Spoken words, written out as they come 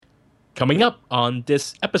Coming up on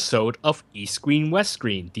this episode of East Screen West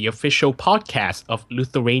Screen, the official podcast of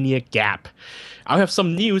Lithuania Gap, I'll have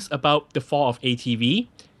some news about the fall of ATV,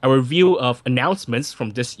 a review of announcements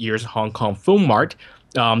from this year's Hong Kong Film Mart,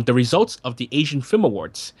 the results of the Asian Film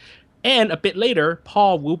Awards, and a bit later,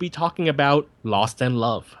 Paul will be talking about Lost and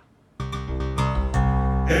Love.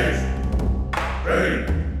 East,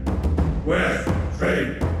 Screen, West,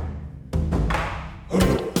 Screen.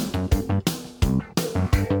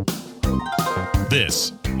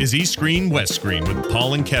 This is East Screen, West Screen with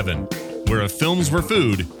Paul and Kevin, where if films were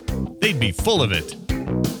food, they'd be full of it.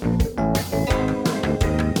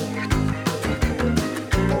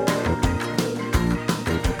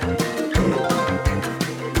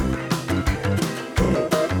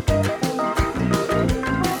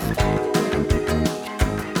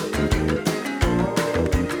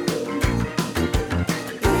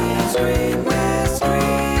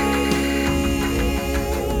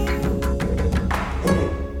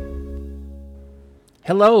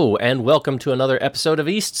 Hello, and welcome to another episode of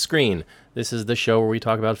East Screen. This is the show where we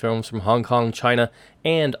talk about films from Hong Kong, China,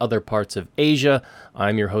 and other parts of Asia.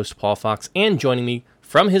 I'm your host, Paul Fox, and joining me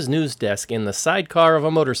from his news desk in the sidecar of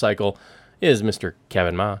a motorcycle is Mr.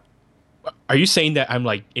 Kevin Ma. Are you saying that I'm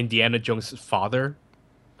like Indiana Jones' father,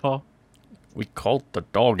 Paul? We called the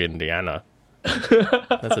dog Indiana.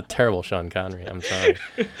 That's a terrible Sean Connery. I'm sorry.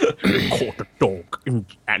 Call the dog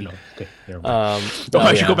Indiana. Okay, never mind.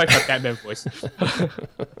 I should go back to my Batman voice.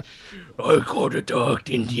 I call the dog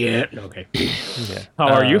Indiana. Okay. Yeah. How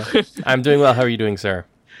are you? I'm doing well. How are you doing, sir?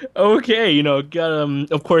 Okay,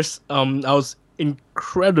 of course, I was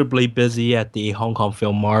incredibly busy at the Hong Kong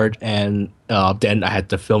Film Mart, and then I had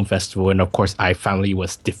the film festival, and of course, I finally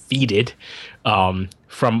was defeated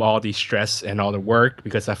from all the stress and all the work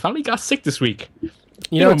because I finally got sick this week.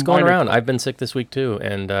 You know, it's going around. I've been sick this week too,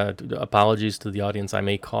 and apologies to the audience. I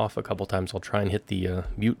may cough a couple times. I'll try and hit the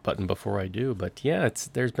mute button before I do, but yeah,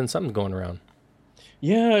 there's been something going around.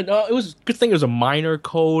 Yeah, no, it was good thing it was a minor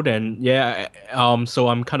cold, and yeah, so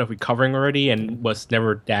I'm kind of recovering already, and was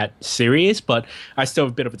never that serious, but I still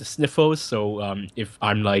have a bit of the sniffles. So if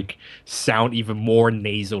I'm like sound even more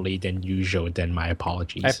nasally than usual, then my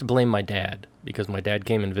apologies. I have to blame my dad because my dad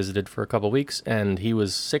came and visited for a couple weeks, and he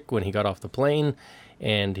was sick when he got off the plane,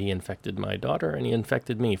 and he infected my daughter, and he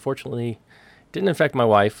infected me. Fortunately, didn't infect my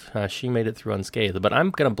wife. She made it through unscathed, but I'm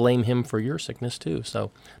gonna blame him for your sickness too. So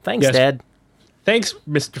thanks, Yes. Dad. Thanks,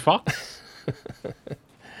 Mr. Fox.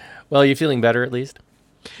 Well, you feeling better at least?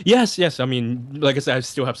 Yes. I mean, like I said, I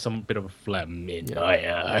still have some bit of a phlegm.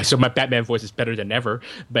 So my Batman voice is better than ever.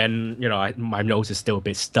 But my nose is still a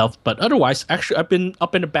bit stuffed. But otherwise, actually, I've been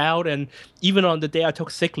up and about. And even on the day I took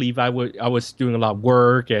sick leave, I was doing a lot of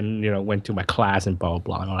work and went to my class and blah blah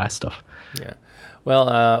blah and all that stuff. Yeah. Well,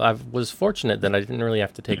 I was fortunate that I didn't really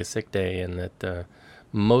have to take a sick day, and that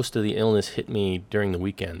most of the illness hit me during the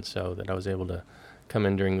weekend, so that I was able to come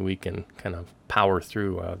in during the week and kind of power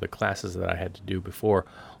through the classes that I had to do before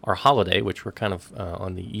our holiday, which we're kind of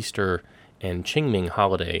on the Easter and Qingming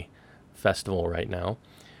holiday festival right now.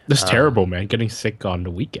 That's terrible, man. Getting sick on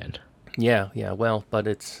the weekend. Yeah. Well, but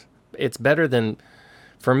it's better than,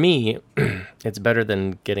 for me, it's better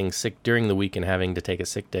than getting sick during the week and having to take a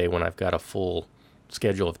sick day when I've got a full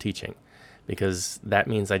schedule of teaching, because that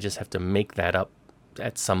means I just have to make that up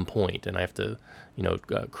at some point, and I have to,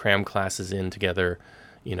 cram classes in together,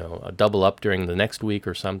 double up during the next week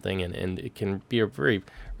or something, and it can be a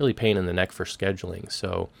really pain in the neck for scheduling.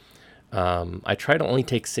 So I try to only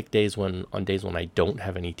take sick days on days when I don't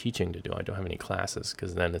have any teaching to do. I don't have any classes,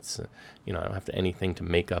 because then it's, I don't have anything to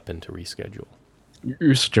make up and to reschedule.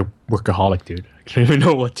 You're such a workaholic, dude. I don't even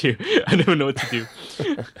know what to do.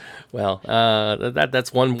 Well,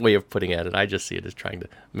 that's one way of putting it. I just see it as trying to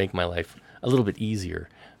make my life a little bit easier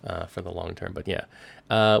for the long term. But yeah,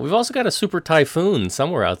 we've also got a super typhoon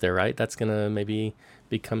somewhere out there, right? That's going to maybe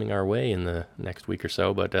be coming our way in the next week or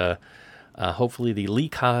so. But hopefully the Li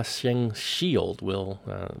Ka-shing shield will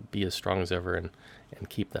be as strong as ever and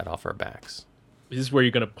keep that off our backs. This is where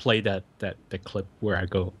you're going to play that clip where I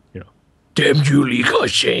go, damn you, Li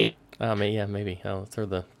Ka-shing. Maybe I'll throw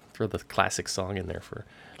the classic song in there for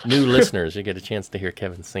new listeners. You get a chance to hear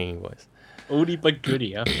Kevin's singing voice. Oldie but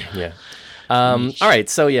goodie, huh? Yeah. All right,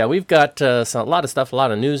 so yeah, we've got a lot of stuff, a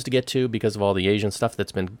lot of news to get to because of all the Asian stuff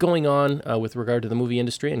that's been going on with regard to the movie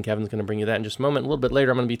industry, and Kevin's going to bring you that in just a moment. A little bit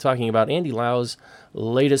later, I'm going to be talking about Andy Lau's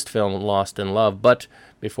latest film, Lost in Love. But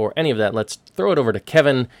before any of that, let's throw it over to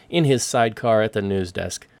Kevin in his sidecar at the news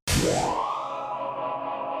desk.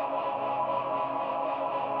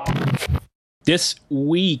 This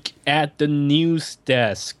week at the news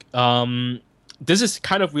desk, this is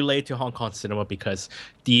kind of related to Hong Kong cinema because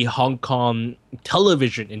the Hong Kong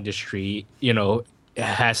television industry,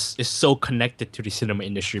 is so connected to the cinema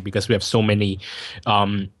industry because we have so many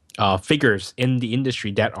figures in the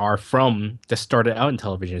industry that started out in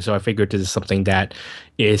television. So I figured this is something that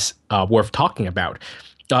is worth talking about.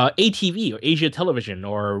 ATV, or Asia Television,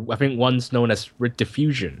 or I think one's known as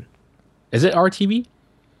Rediffusion. Is it RTV?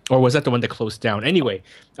 Or was that the one that closed down? Anyway,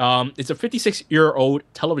 it's a 56-year-old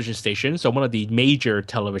television station, so one of the major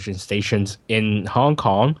television stations in Hong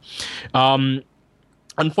Kong.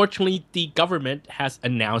 Unfortunately, the government has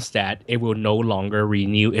announced that it will no longer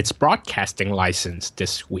renew its broadcasting license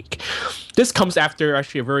this week. This comes after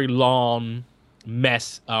actually a very long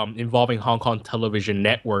mess involving Hong Kong television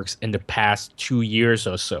networks in the past 2 years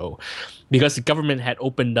or so, because the government had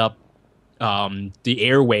opened up the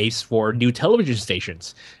airwaves for new television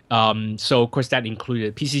stations. So, of course, that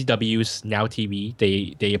included PCCW's Now TV.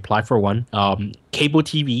 They applied for one. Cable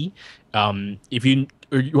TV.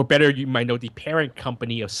 You might know the parent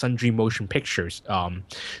company of Sundry Motion Pictures.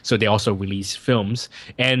 So they also release films.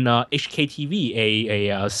 And HKTV,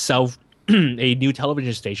 a new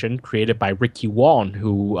television station created by Ricky Wong,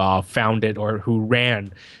 who founded or who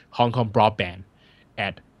ran Hong Kong Broadband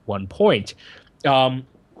at one point.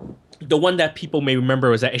 The one that people may remember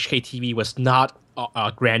was that HKTV was not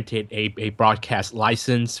granted a broadcast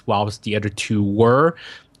license, whilst the other two were,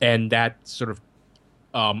 and that sort of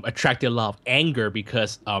attracted a lot of anger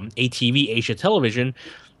because ATV, Asia Television,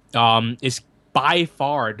 is by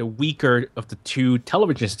far the weaker of the two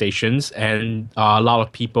television stations, and a lot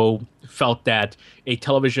of people felt that a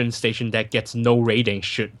television station that gets no rating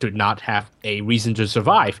do not have a reason to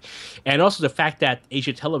survive. And also the fact that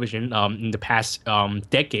Asia Television in the past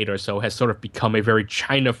decade or so has sort of become a very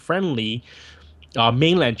China-friendly,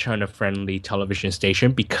 mainland China-friendly television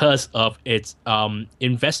station because of its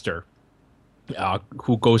investor,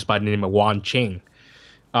 who goes by the name of Wan Ching.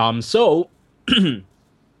 So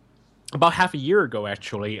about half a year ago,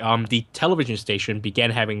 actually, the television station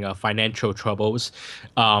began having financial troubles.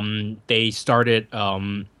 They started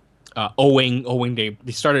owing. They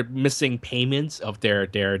started missing payments of their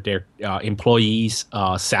employees'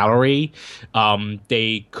 salary.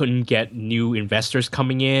 They couldn't get new investors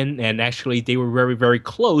coming in, and actually, they were very, very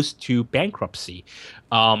close to bankruptcy.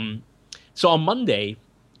 So on Monday,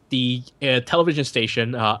 the television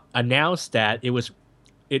station announced that it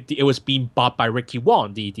was being bought by Ricky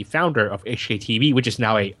Wong, the founder of HKTV, which is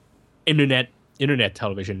now a internet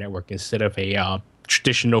television network instead of a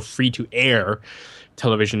traditional free-to-air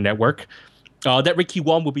television network. That Ricky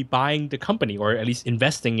Wong will be buying the company, or at least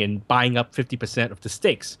investing in buying up 50% of the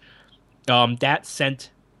stakes. That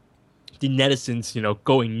sent the netizens,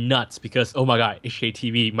 going nuts because, oh my God,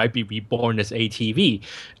 HKTV might be reborn as ATV.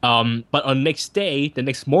 But on the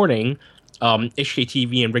next morning,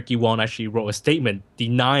 HKTV and Ricky Wong actually wrote a statement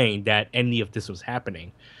denying that any of this was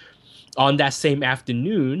happening. On that same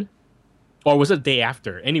afternoon, or was it the day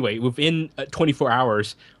after? Anyway, within 24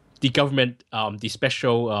 hours, the government, the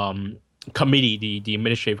special committee, the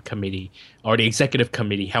administrative committee, or the executive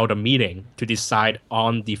committee held a meeting to decide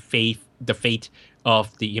on the fate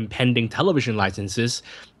of the impending television licenses,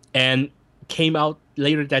 and came out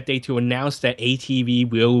later that day to announce that ATV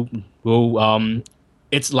will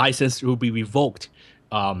its license will be revoked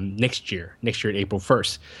next year, April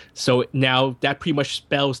 1st. So now that pretty much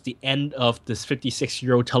spells the end of this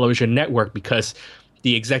 56-year-old television network, because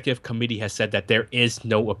the executive committee has said that there is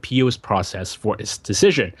no appeals process for its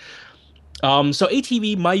decision. So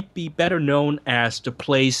ATV might be better known as the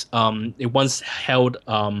place it once held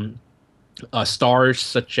stars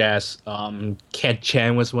such as Ken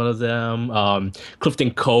Chan was one of them,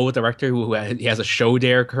 Clifton Cole, director, who has a show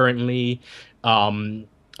there currently.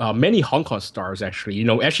 Many Hong Kong stars, actually.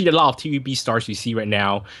 Actually, a lot of TVB stars you see right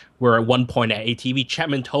now were at one point at ATV.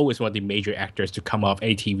 Chapman Toh is one of the major actors to come off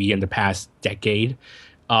ATV in the past decade.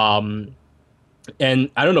 And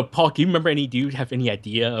I don't know, Paul, do you have any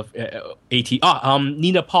idea of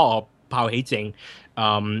Nina Paul Hei-ting?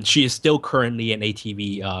 She is still currently an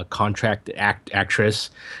ATV contract actress.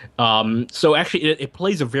 So actually, it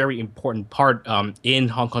plays a very important part in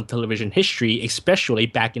Hong Kong television history, especially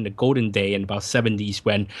back in the golden day in about 70s,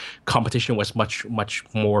 when competition was much, much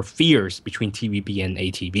more fierce between TVB and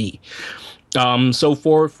ATV. So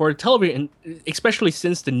for television, especially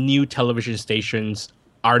since the new television stations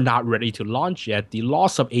are not ready to launch yet, the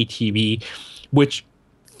loss of ATV, which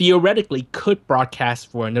theoretically could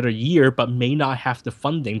broadcast for another year but may not have the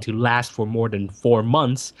funding to last for more than 4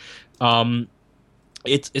 months,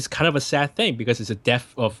 it's kind of a sad thing because it's a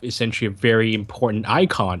death of essentially a very important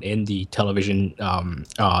icon in the television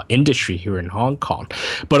industry here in Hong Kong.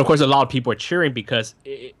 But of course, a lot of people are cheering because,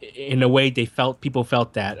 in a way, people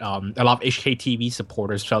felt that a lot of HKTV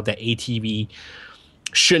supporters felt that ATV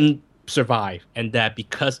shouldn't survive, and that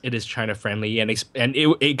because it is China friendly, and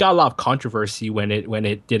it got a lot of controversy when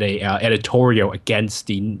it did a editorial against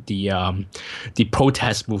the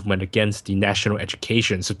protest movement against the national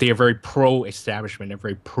education. So they are very pro establishment and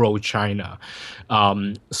very pro China.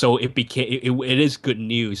 So it is good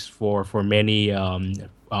news for many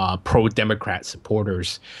pro Democrat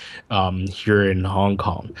supporters here in Hong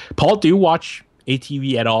Kong. Paul, do you watch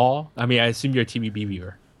ATV at all? I mean, I assume you're a TVB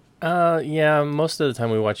viewer. Yeah, most of the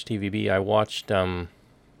time we watch TVB. I watched,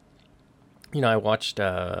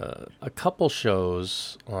 a couple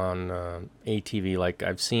shows on ATV. Like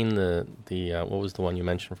I've seen the what was the one you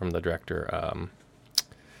mentioned from the director?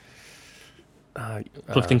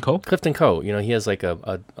 Clifton Cole? Clifton Cole. You know, he has like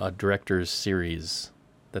a director's series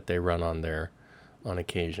that they run on there on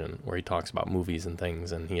occasion where he talks about movies and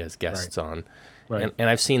things, and he has guests on. Right. And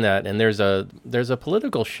I've seen that, and there's a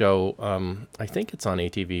political show. I think it's on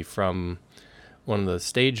ATV from one of the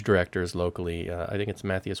stage directors locally. I think it's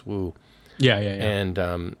Matthias Wu. Yeah.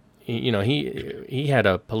 And he had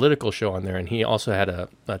a political show on there, and he also had a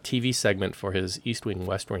TV segment for his East Wing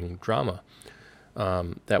West Wing drama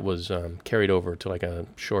that was carried over to like a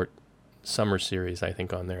short summer series, I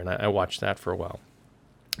think, on there, and I watched that for a while.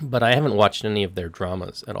 But I haven't watched any of their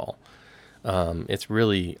dramas at all. It's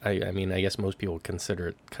really, I mean, I guess most people consider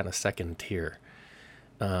it kind of second tier.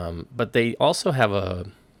 But they also have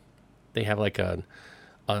like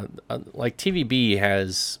TVB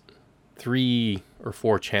has 3 or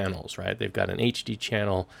 4 channels, right? They've got an HD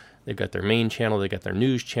channel, they've got their main channel, they've got their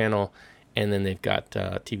news channel, and then they've got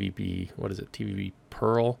TVB, what is it? TVB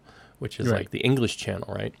Pearl, which is like the English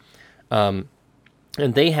channel, right?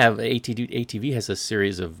 And they have, ATV has a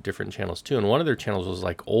series of different channels too, and one of their channels was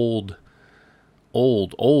like old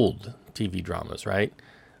TV dramas, right?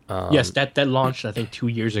 Yes, that launched I think 2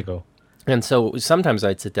 years ago. And so sometimes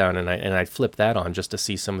I'd sit down and I'd flip that on just to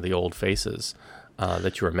see some of the old faces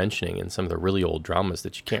that you were mentioning, and some of the really old dramas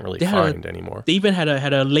that you can't really find anymore. They even had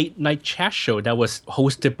a late night chat show that was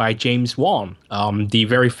hosted by James Wong, the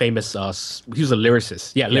very famous. He was a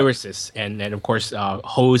lyricist, lyricist, and of course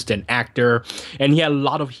host and actor, and he had a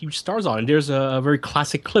lot of huge stars on. And there's a very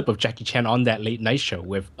classic clip of Jackie Chan on that late night show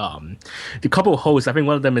with the couple of hosts. I think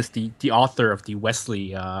one of them is the author of the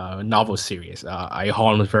Wesley novel series. I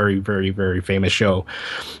Hong was very, very, very famous show.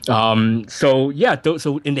 So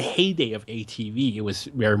in the heyday of ATV, it was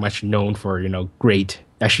very much known for, great,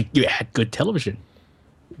 actually it had good television.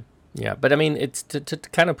 Yeah, but I mean, it's to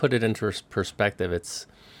kind of put it into perspective, it's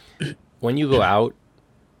when you go out,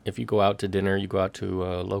 if you go out to dinner, you go out to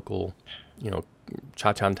a local,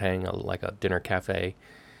 Cha Chan Tang, like a dinner cafe,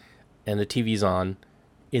 and the TV's on,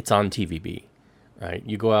 it's on TVB, right?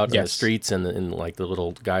 You go out in the streets and like the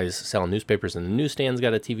little guys selling newspapers and the newsstand's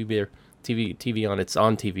got a TV on, it's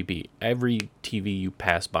on TVB. Every TV you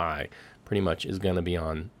pass by pretty much is going to be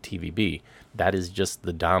on TVB. That is just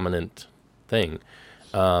the dominant thing.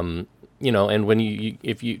 And when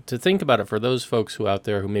if you to think about it, for those folks who out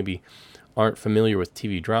there who maybe aren't familiar with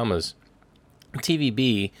TV dramas,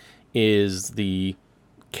 TVB is the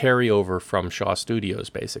carryover from Shaw Studios,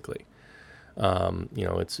 basically.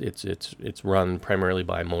 It's run primarily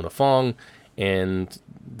by Mona Fong and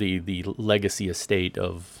the legacy estate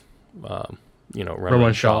of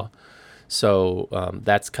Run Shaw. So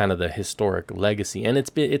that's kind of the historic legacy, and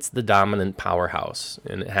it's the dominant powerhouse,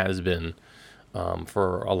 and it has been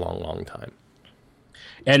for a long, long time.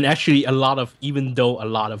 And actually, even though a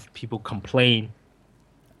lot of people complain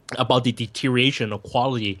about the deterioration of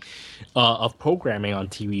quality of programming on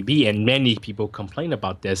TVB, and many people complain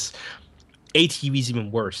about this, ATV is even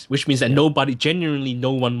worse, which means that no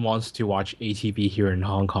one wants to watch ATV here in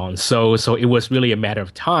Hong Kong. So it was really a matter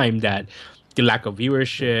of time that the lack of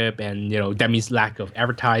viewership, and that means lack of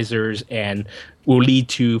advertisers, and will lead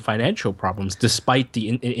to financial problems despite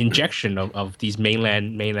the injection of these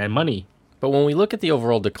mainland money. But when we look at the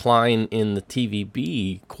overall decline in the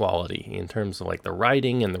TVB quality in terms of like the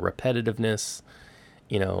writing and the repetitiveness,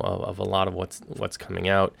 of a lot of what's coming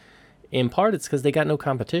out, in part it's because they got no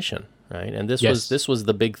competition, right? And this was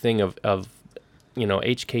the big thing of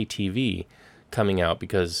HKTV coming out,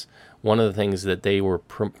 because one of the things that they were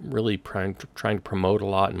really trying to promote a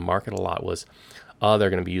lot and market a lot was they're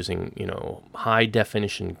going to be using high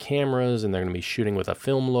definition cameras, and they're going to be shooting with a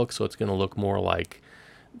film look, so it's going to look more like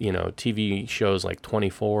TV shows like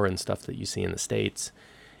 24 and stuff that you see in the States.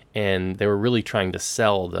 and they were really trying to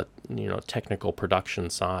sell the technical production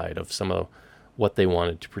side of some of what they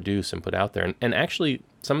wanted to produce and put out there. And actually,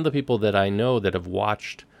 some of the people that I know that have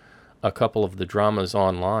watched a couple of the dramas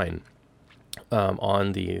online, you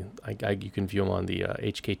can view them on the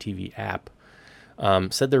HKTV app,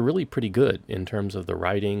 said they're really pretty good in terms of the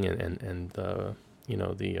writing and the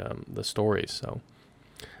the stories. So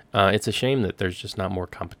it's a shame that there's just not more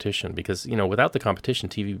competition, because without the competition,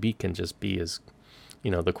 TVB can just be as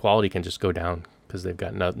the quality can just go down because they've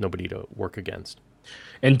got nobody to work against.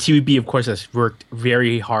 And TVB, of course, has worked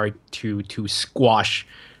very hard to squash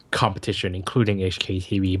competition, including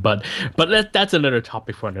HKTV. But that's another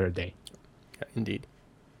topic for another day. Yeah, indeed.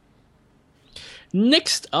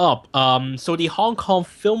 Next up, so the Hong Kong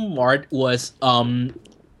Film Mart was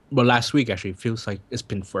last week. Actually, it feels like it's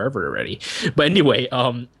been forever already. But anyway,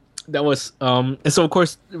 that was and so of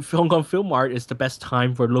course Hong Kong Film Mart is the best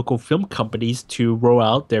time for local film companies to roll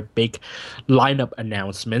out their big lineup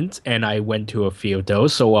announcements, and I went to a few of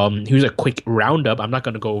those. So here's a quick roundup. I'm not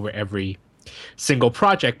going to go over every single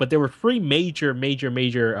project, but there were three major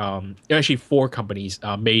actually four companies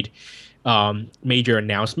made major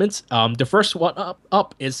announcements. The first one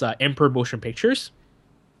up is Emperor Motion Pictures.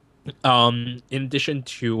 In addition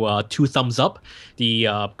to Two Thumbs Up, the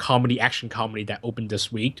action comedy that opened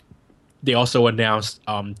this week, they also announced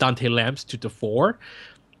Dante Lam's To the Fore.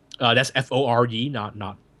 That's FORE,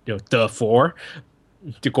 not The Four,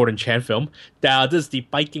 the Gordon Chan film. This is the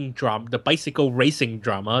bicycle racing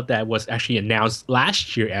drama that was actually announced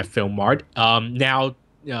last year at Film Mart. Now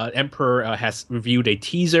Emperor has reviewed a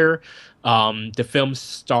teaser. The film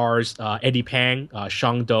stars Eddie Pang,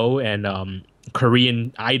 Shang Do, and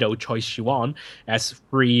Korean idol Choi Siwon as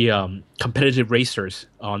three competitive racers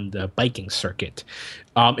on the biking circuit.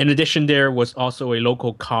 In addition, there was also a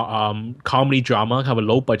local comedy drama, kind of a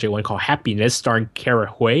low-budget one called Happiness, starring Kara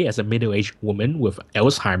Hui as a middle-aged woman with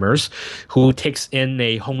Alzheimer's who takes in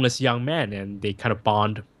a homeless young man, and they kind of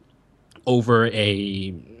bond over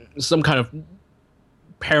some kind of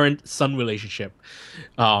parent-son relationship.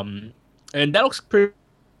 And that looks pretty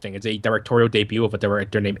interesting. It's a directorial debut of a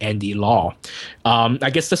director named Andy Lau. I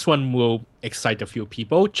guess this one will excite a few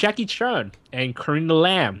people. Jackie Chan and Karina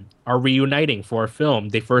Lam are reuniting for a film.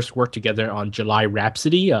 They first worked together on July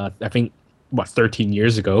Rhapsody, I think, 13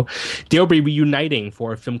 years ago. They'll be reuniting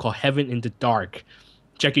for a film called Heaven in the Dark.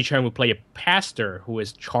 Jackie Chan will play a pastor who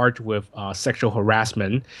is charged with sexual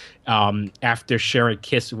harassment after sharing a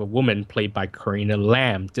kiss with a woman played by Karina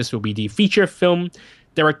Lam. This will be the feature film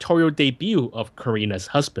directorial debut of Karina's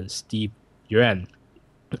husband, Steve Yuan.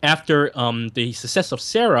 After the success of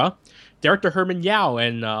Sarah, director Herman Yao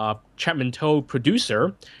and Chapman Toh,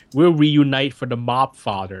 producer, will reunite for The Mob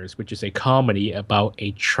Fathers, which is a comedy about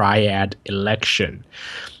a triad election.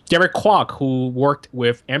 Derek Kwok, who worked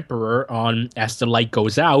with Emperor on As the Light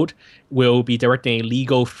Goes Out, will be directing a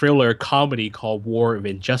legal thriller comedy called War of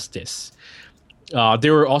Injustice.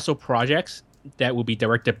 There were also projects that will be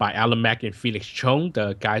directed by Alan Mack and Felix Chung,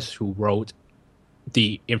 the guys who wrote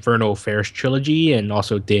the Infernal Affairs trilogy and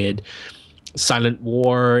also did Silent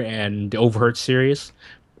War and the Overheard series.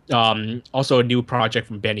 Also a new project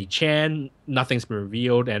from Benny Chan, Nothing's Been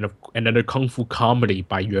Revealed, and another kung fu comedy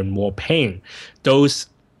by Yuan Mo Peng.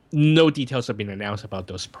 No details have been announced about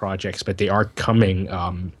those projects, but they are coming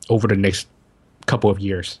over the next couple of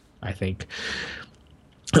years, I think.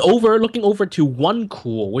 Looking over to One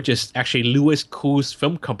Cool, which is actually Louis Koo's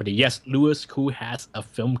film company. Yes, Louis Koo has a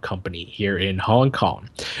film company here in Hong Kong.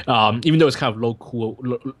 Even though it's kind of low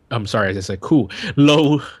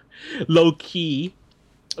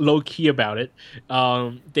key about it.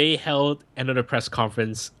 They held another press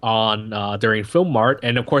conference during Film Mart,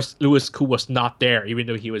 and of course Louis Koo was not there, even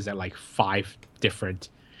though he was at like 5 different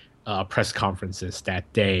press conferences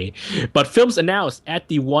that day. But films announced at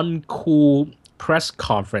the One Cool press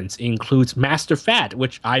conference includes Master Fat,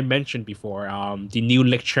 which I mentioned before, the new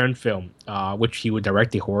Nick Chern film, which he would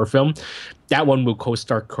direct, the horror film. That one will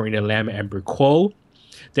co-star Karina Lam and Amber Kuo.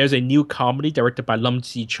 There's a new comedy directed by Lam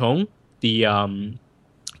Ji Chung, the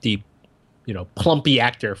plumpy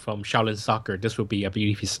actor from Shaolin Soccer. This will be, I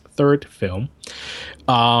believe, his 3rd film.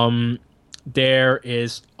 There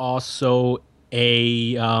is also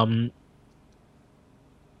a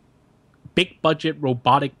big budget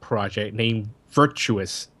robotic project named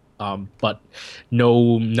Virtuous, but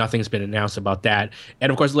nothing's been announced about that. And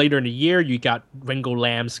of course, later in the year, you got Ringo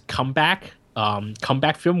Lam's comeback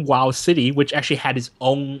film, Wild City, which actually had its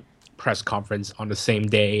own press conference on the same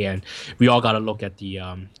day, and we all got to look at the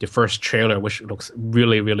first trailer, which looks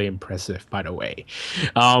really, really impressive, by the way.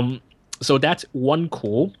 So that's One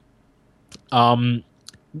Cool. Then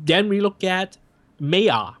we look at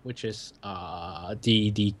Maya, which is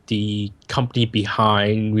the company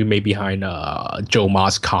behind Joe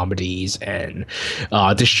Ma's comedies and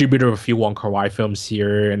distributor of a few Wong Kar-wai films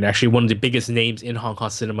here, and actually one of the biggest names in Hong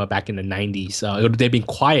Kong cinema back in the 90s. They've been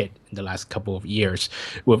quiet in the last couple of years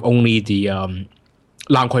with only the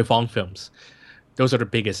Lan Kwai Fong films. Those are the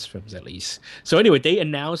biggest films, at least. So anyway, they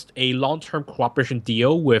announced a long-term cooperation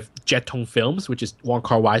deal with Jet Tong Films, which is Wong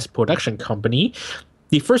Kar-wai's production company.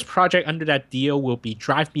 The first project under that deal will be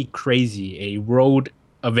Drive Me Crazy, a road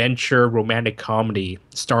adventure romantic comedy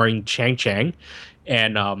starring Chang Chang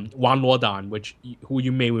and Wan Luodan, who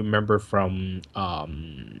you may remember from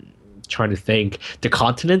trying to think, The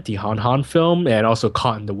Continent, the Han Han film, and also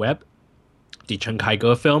Caught in the Web, the Chen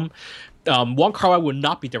Kai-ge film. Wong Kar-wai will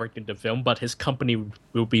not be directing the film, but his company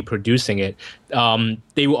will be producing it.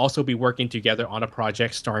 They will also be working together on a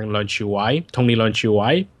project starring Tony Leung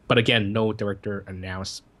Chiu-wai, but again, no director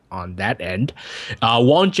announced on that end.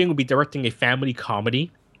 Wong Jing will be directing a family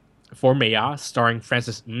comedy for Maya, starring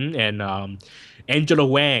Francis Ng and Angela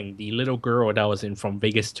Wang, the little girl that was in From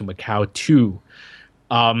Vegas to Macau 2.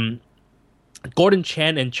 Gordon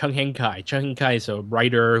Chan and Chung Heng Kai. Chung Heng Kai is a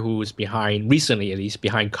writer who is recently at least,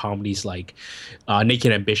 behind comedies like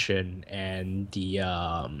Naked Ambition and the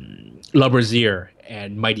Lover's Ear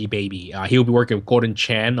and Mighty Baby. He'll be working with Gordon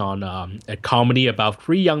Chan on a comedy about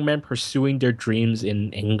 3 young men pursuing their dreams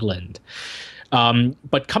in England.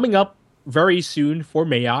 But coming up very soon for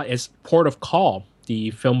Maya is Port of Call,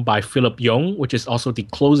 the film by Philip Yong, which is also the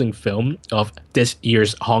closing film of this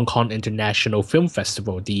year's Hong Kong International Film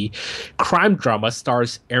Festival. The crime drama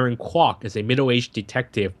stars Aaron Kwok as a middle-aged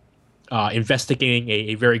detective investigating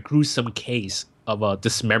a very gruesome case of a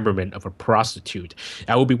dismemberment of a prostitute.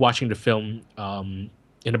 I will be watching the film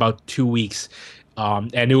in about 2 weeks.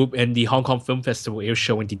 And the Hong Kong Film Festival is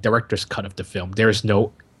showing the director's cut of the film. There is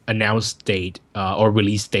no announced date or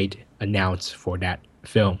release date announced for that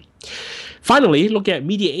film. Finally, look at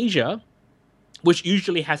Media Asia, which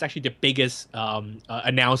usually has actually the biggest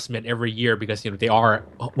announcement every year because they are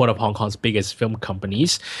one of Hong Kong's biggest film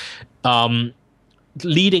companies.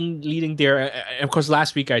 Leading there, of course,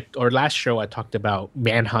 last show I talked about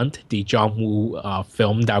Manhunt, the John Woo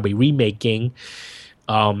film that will be remaking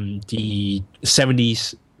the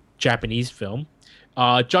 70s Japanese film.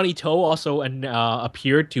 Johnny To also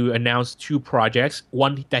appeared to announce 2 projects,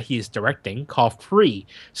 one that he is directing called Free,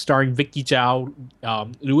 starring Vicky Zhao,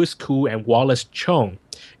 Louis Koo, and Wallace Chung.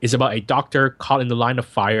 It's about a doctor caught in the line of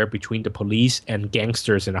fire between the police and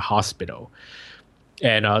gangsters in a hospital.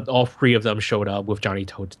 And all 3 of them showed up with Johnny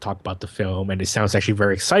To talk about the film, and it sounds actually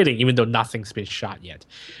very exciting, even though nothing's been shot yet.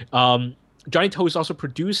 Johnny To is also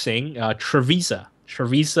producing Trevisa.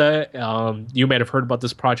 Trevisa, you might have heard about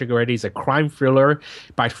this project already. It's a crime thriller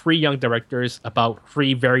by 3 young directors about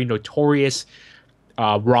 3 very notorious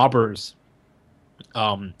robbers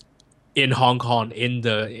in Hong Kong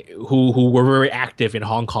who were very active in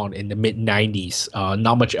Hong Kong in the mid-90s.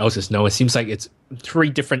 Not much else is known. It seems like it's 3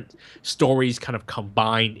 different stories kind of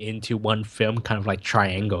combined into one film, kind of like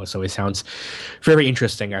Triangle. So it sounds very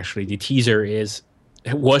interesting, actually. The teaser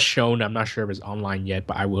was shown. I'm not sure if it's online yet,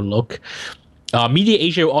 but I will look. Media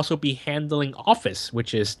Asia will also be handling Office,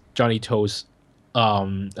 which is Johnny To's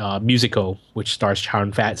musical, which stars Chow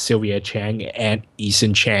Yun-fat, Sylvia Chang, and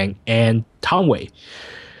Eason Chang, and Tom Wei.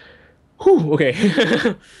 Whew,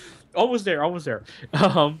 okay. almost there.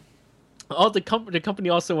 The company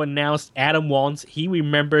also announced Adam Wong's He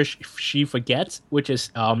Remembers, She Forgets, which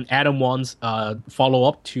is Adam Wong's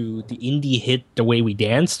follow-up to the indie hit The Way We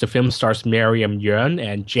Dance. The film stars Mariam Yuan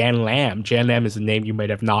and Jan Lam. Jan Lam is a name you might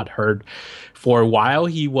have not heard for a while.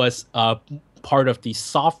 He was part of the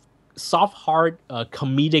soft-hard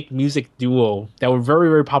comedic music duo that were very,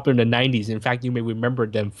 very popular in the 90s. In fact, you may remember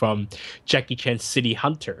them from Jackie Chan's City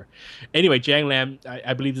Hunter. Anyway, Jan Lam,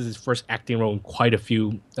 I believe this is his first acting role in quite a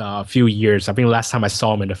few years. I think the last time I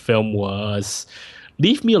saw him in a film was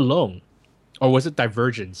Leave Me Alone, or was it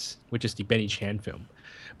Divergence, which is the Benny Chan film.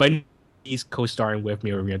 But he's co-starring with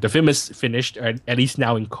Miriam. The film is finished, at least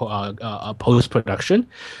now in post-production.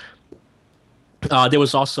 There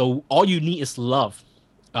was also All You Need Is Love,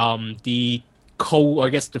 the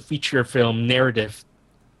feature film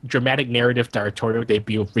dramatic narrative directorial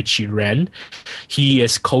debut of Richie Ren. He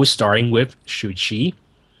is co-starring with Shu Qi.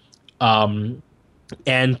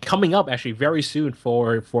 And coming up actually very soon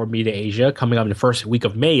for Media Asia, coming up in the first week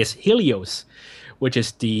of May, is Helios, which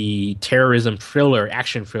is the terrorism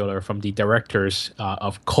action thriller from the directors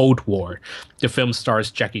of Cold War. The film stars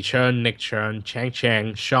Jackie Chan, Nick Chan, Chang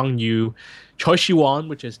Chang, Shang Yu, Choi Siwon,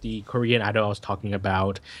 which is the Korean idol I was talking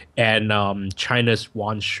about, and China's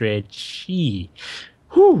Won Xue Chi.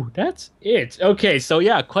 Whew, that's it. Okay, so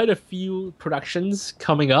yeah, quite a few productions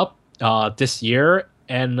coming up this year,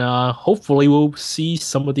 and hopefully we'll see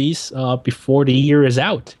some of these before the year is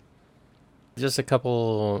out. Just a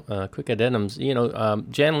couple quick addendums.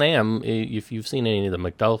 Jan Lam, if you've seen any of the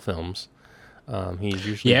McDowell films, he's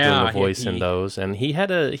usually doing a voice in those, and he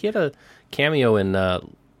had a cameo in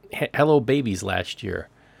Hello Babies last year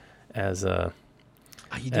as a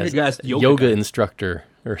yoga instructor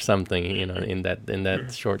or something, in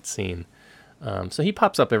that short scene. So he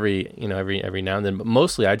pops up every now and then, but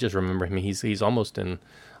mostly I just remember him. He's almost in,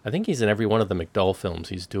 I think he's in every one of the McDowell films.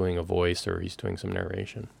 He's doing a voice or he's doing some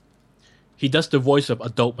narration. He does the voice of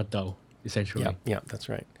Adult McDowell, essentially. Yeah, that's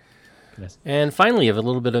right. Yes. And finally, you have a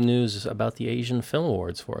little bit of news about the Asian Film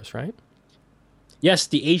Awards for us, right? Yes,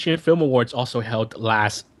 the Asian Film Awards also held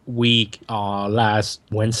last Wednesday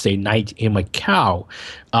night in Macau.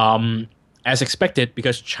 As expected,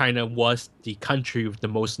 because China was the country with the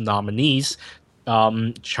most nominees,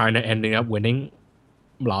 China ended up winning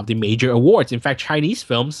a lot of the major awards. In fact, Chinese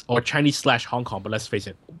films, or Chinese/Hong Kong, but let's face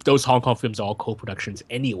it, those Hong Kong films are all co-productions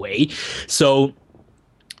anyway. So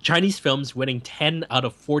Chinese films winning 10 out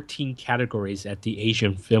of 14 categories at the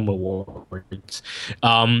Asian Film Awards.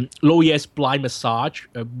 Lo Ye's Blind Massage,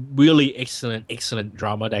 a really excellent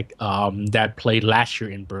drama that played last year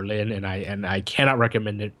in Berlin, and I cannot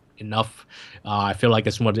recommend it enough. I felt it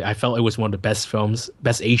was one of the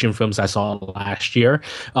best Asian films I saw last year.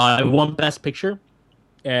 It won Best Picture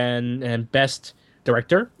and Best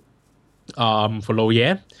Director for Lo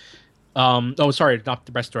Ye. Sorry, not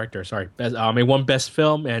the Best Director. Sorry, it won Best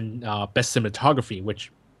Film and Best Cinematography,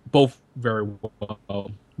 which both very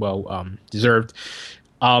well deserved.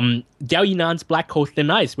 Dao Yinan's Black Coal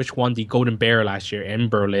Thin Ice, which won the Golden Bear last year in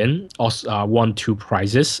Berlin, also won 2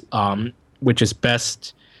 prizes, which is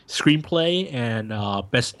Best Screenplay and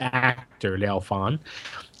Best Actor, Liao Fan.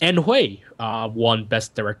 And Hui won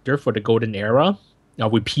Best Director for the Golden Era,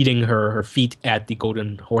 repeating her feat at the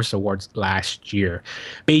Golden Horse Awards last year.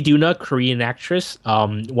 Bae Doona, Korean actress,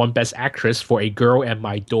 won Best Actress for A Girl at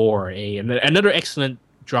My Door, another excellent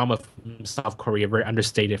drama from South Korea, very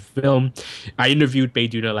understated film. I interviewed Bae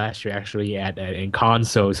Doona last year, actually, in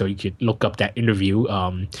Cannes, so you could look up that interview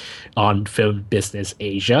on Film Business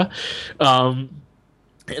Asia.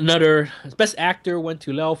 Another Best Actor went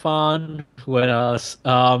to Liao Fan. What else?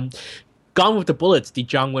 Gone with the Bullets, the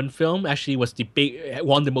Zhang Wen film, actually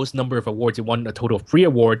won the most number of awards. It won a total of 3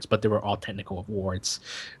 awards, but they were all technical awards.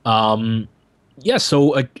 So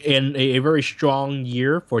in a very strong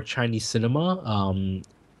year for Chinese cinema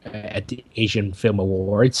at the Asian Film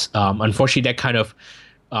Awards. Unfortunately, that kind of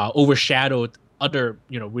overshadowed other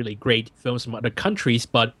really great films from other countries,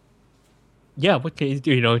 but yeah, what can you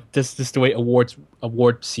do? This is the way award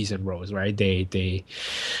season rolls, right?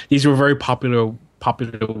 These were very popular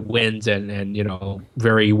wins and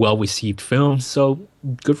very well received films. So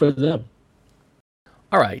good for them.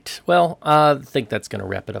 All right. Well, I think that's going to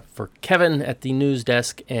wrap it up for Kevin at the news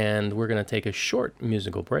desk, and we're going to take a short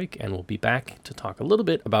musical break, and we'll be back to talk a little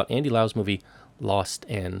bit about Andy Lau's movie Lost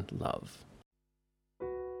and Love.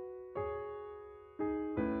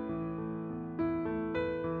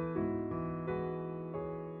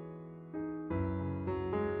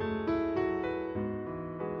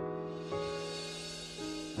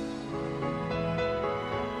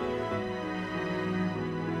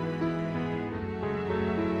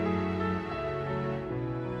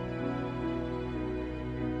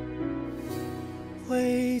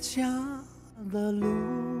回家的路，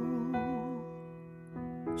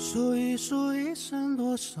数一数一生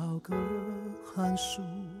多少个寒暑，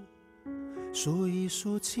数一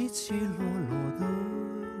数起起落落的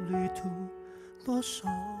旅途，多少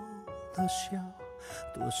的笑，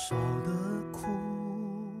多少的哭。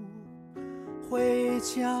回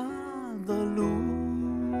家的路，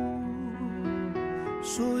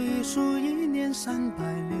数一数一年365。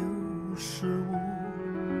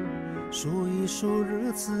数一数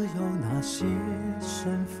日子有哪些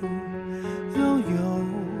胜负，又有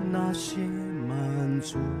哪些满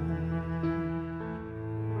足。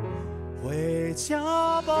回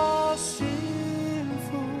家吧，幸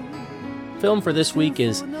福。Film for this week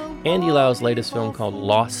is Andy Lau's latest film called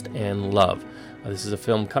Lost and Love. This is a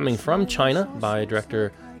film coming from China by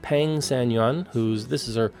director Pang Sanyuan, this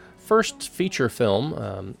is her first feature film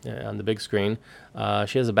on the big screen.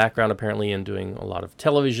 She has a background apparently in doing a lot of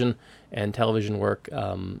television work,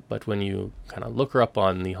 but when you kind of look her up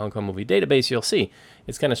on the Hong Kong Movie Database, you'll see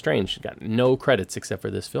it's kind of strange. She's got no credits except for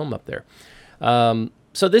this film up there.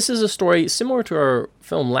 So this is a story similar to our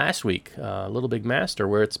film last week, Little Big Master,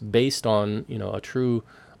 where it's based on true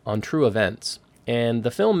events. And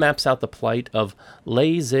the film maps out the plight of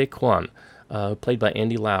Lei Zequan, played by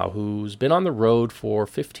Andy Lau, who's been on the road for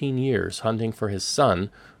 15 years hunting for his son,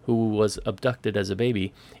 who was abducted as a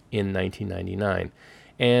baby in 1999.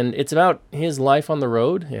 And it's about his life on the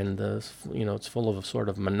road, and it's full of a sort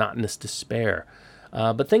of monotonous despair.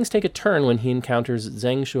 But things take a turn when he encounters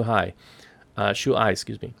Zheng Shuai,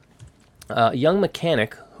 a young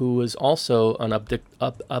mechanic who was also an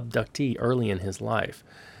abductee early in his life.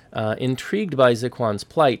 Intrigued by Zequan's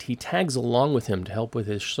plight, he tags along with him to help with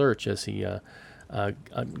his search as he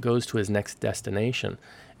goes to his next destination.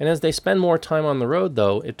 And as they spend more time on the road,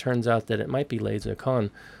 though, it turns out that it might be Lei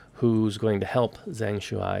Zequan who's going to help Zheng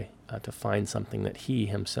Shuai to find something that he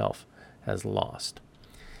himself has lost.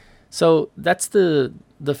 So that's the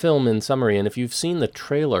film in summary. And if you've seen the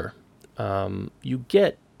trailer, you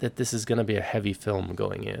get that this is going to be a heavy film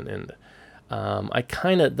going in. And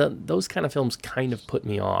those kind of films kind of put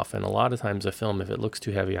me off. And a lot of times a film, if it looks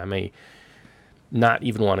too heavy, I may not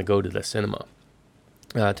even want to go to the cinema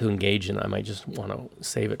to engage in. I might just want to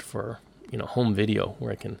save it for, home video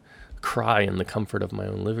where I can cry in the comfort of my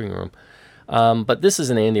own living room. But this is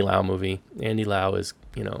an Andy Lau movie. Andy Lau is,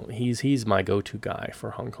 he's my go-to guy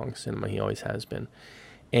for Hong Kong cinema. He always has been.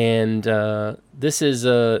 And this is,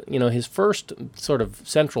 his first sort of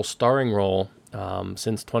central starring role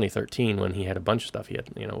since 2013, when he had a bunch of stuff. He had,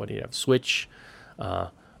 what did he have? Switch,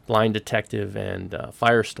 Blind Detective, and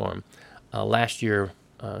Firestorm. Last year,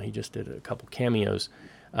 he just did a couple cameos.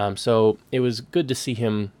 So it was good to see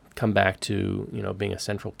him come back to, being a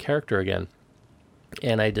central character again.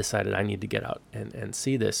 And I decided I need to get out and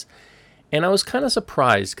see this. And I was kind of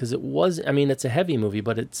surprised because it's a heavy movie,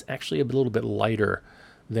 but it's actually a little bit lighter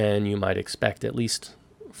than you might expect, at least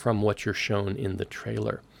from what you're shown in the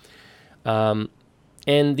trailer. And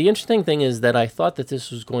the interesting thing is that I thought that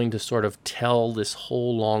this was going to sort of tell this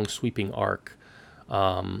whole long sweeping arc,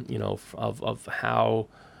 of how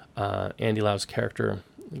Andy Lau's character,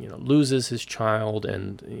 loses his child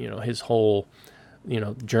and, his whole,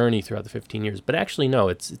 journey throughout the 15 years. But actually, no,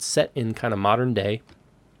 it's set in kind of modern day.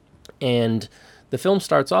 And the film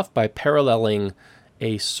starts off by paralleling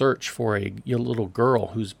a search for a little girl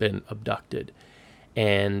who's been abducted,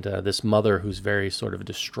 and this mother who's very sort of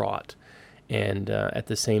distraught. And at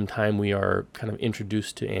the same time, we are kind of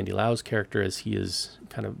introduced to Andy Lau's character as he has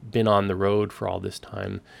kind of been on the road for all this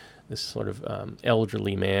time, this sort of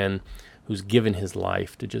elderly man who's given his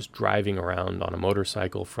life to just driving around on a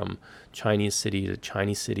motorcycle from Chinese city to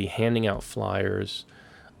Chinese city, handing out flyers,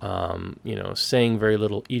 saying very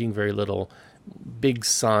little, eating very little, big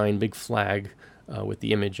sign, big flag with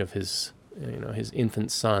the image of his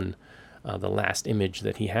infant son, the last image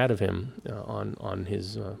that he had of him on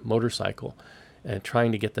his motorcycle, and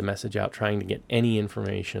trying to get the message out, trying to get any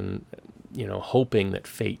information, hoping that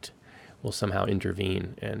fate will somehow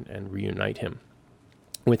intervene and reunite him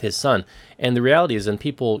with his son. And the reality is, and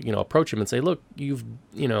people, approach him and say, look, your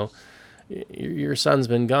son's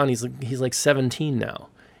been gone. He's like 17 now.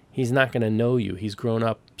 He's not going to know you. He's grown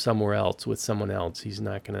up somewhere else with someone else. He's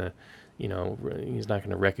not going to, he's not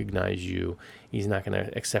going to recognize you. He's not going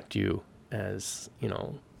to accept you as,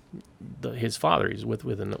 his father. He's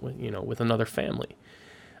with another family.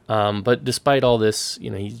 But despite all this,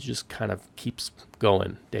 he just kind of keeps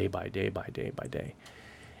going day by day by day by day.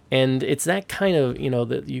 And it's that kind of,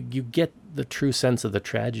 that you get the true sense of the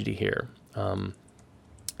tragedy here.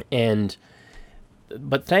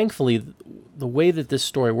 But thankfully, the way that this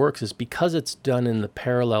story works is because it's done in the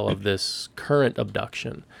parallel of this current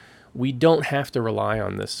abduction, we don't have to rely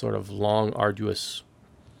on this sort of long, arduous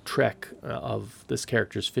trek of this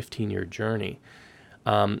character's 15-year journey.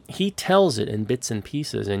 He tells it in bits and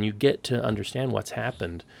pieces, and you get to understand what's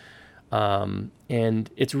happened. And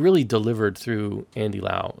it's really delivered through Andy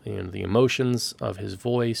Lau. The emotions of his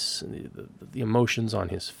voice, the emotions on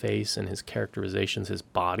his face and his characterizations, his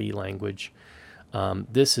body language.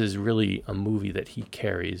 This is really a movie that he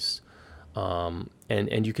carries,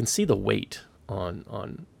 and you can see the weight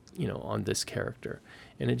on this character,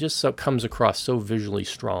 and it just comes across so visually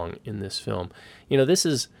strong in this film. This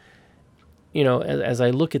is, as I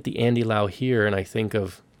look at the Andy Lau here, and I think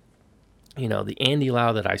of, the Andy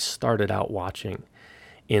Lau that I started out watching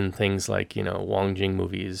in things like, Wong Jing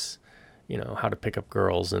movies, How to Pick Up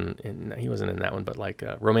Girls, and he wasn't in that one, but like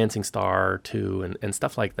Romancing Star 2 and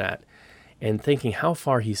stuff like that. And thinking how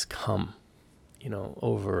far he's come,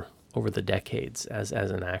 over the decades as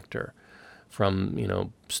an actor,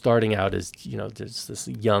 from starting out as just this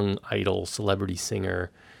young idol celebrity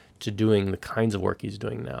singer to doing the kinds of work he's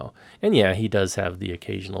doing now. And yeah, he does have the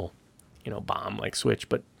occasional, bomb like Switch,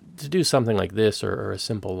 but to do something like this or A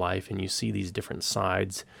Simple Life, and you see these different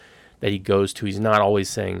sides that he goes to. He's not always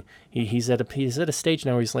saying he's at a stage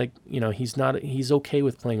now where he's like, he's okay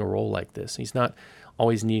with playing a role like this. He's not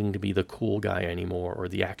always needing to be the cool guy anymore or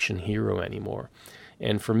the action hero anymore.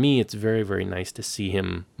 And for me, it's very, very nice to see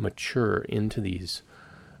him mature into these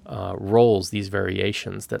roles, these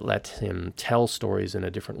variations that let him tell stories in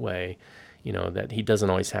a different way. That he doesn't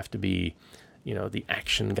always have to be, the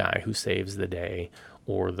action guy who saves the day,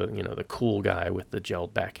 or the cool guy with the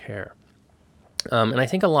gelled back hair. And I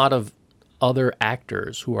think a lot of other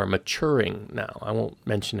actors who are maturing now, I won't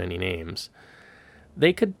mention any names,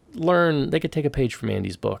 they could take a page from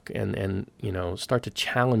Andy's book and start to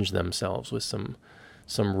challenge themselves with some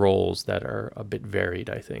roles that are a bit varied,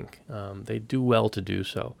 I think. They do well to do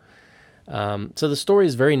so. So the story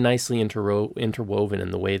is very nicely interwoven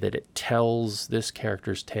in the way that it tells this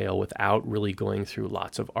character's tale without really going through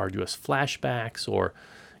lots of arduous flashbacks or,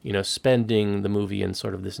 spending the movie in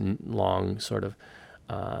sort of this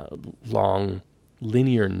long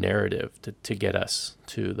linear narrative to get us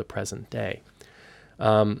to the present day.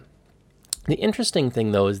 The interesting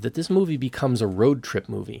thing, though, is that this movie becomes a road trip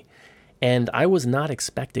movie. And I was not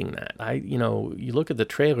expecting that. You look at the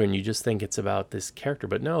trailer and you just think it's about this character,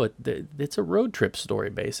 but no, it's a road trip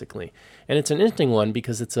story, basically. And it's an interesting one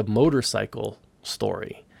because it's a motorcycle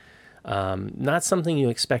story. Not something you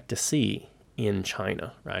expect to see in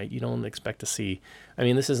China, right? You don't expect to see,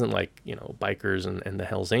 this isn't like, bikers and the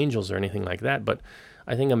Hells Angels or anything like that, but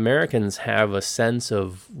I think Americans have a sense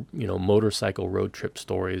of, motorcycle road trip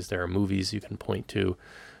stories. There are movies you can point to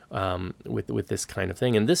with this kind of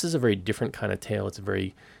thing. And this is a very different kind of tale. It's a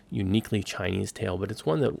very uniquely Chinese tale, but it's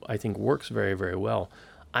one that I think works very, very well.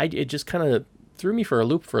 It just kind of threw me for a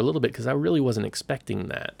loop for a little bit because I really wasn't expecting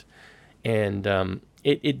that. And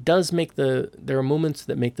it does there are moments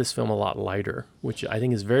that make this film a lot lighter, which I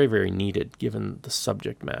think is very, very needed given the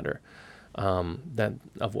subject matter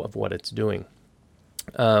of what it's doing.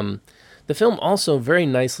 The film also very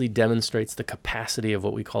nicely demonstrates the capacity of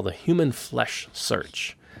what we call the human flesh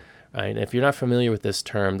search. Right? If you're not familiar with this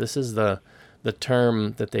term, this is the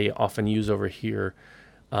term that they often use over here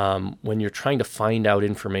when you're trying to find out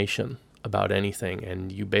information about anything,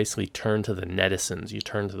 and you basically turn to the netizens, you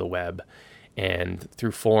turn to the web, and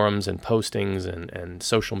through forums and postings and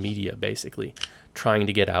social media, basically, trying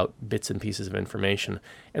to get out bits and pieces of information.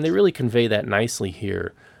 And they really convey that nicely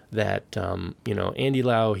here, that, Andy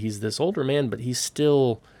Lau, he's this older man, but he's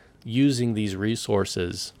still using these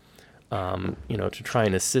resources to try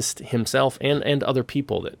and assist himself and other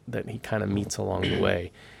people that he kind of meets along the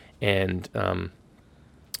way. And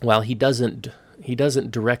while he doesn't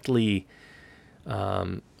directly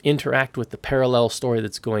interact with the parallel story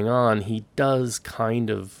that's going on, he does kind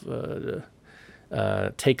of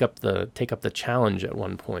take up the challenge at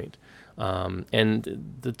one point.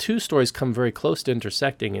 And the two stories come very close to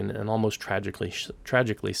intersecting and almost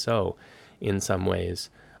tragically so in some ways.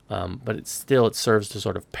 But it serves to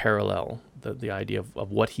sort of parallel the idea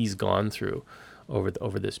of what he's gone through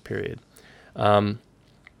over this period.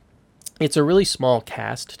 It's a really small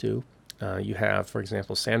cast too. You have, for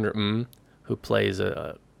example, Sandra who plays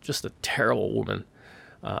just a terrible woman,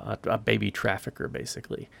 a baby trafficker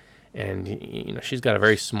basically, and she's got a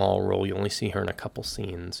very small role. You only see her in a couple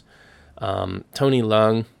scenes. Tony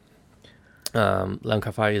Leung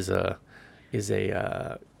Kafai is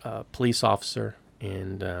a police officer.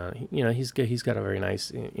 And he's got a very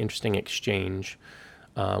nice, interesting exchange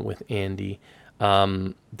with Andy.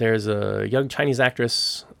 There's a young Chinese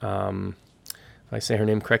actress, if I say her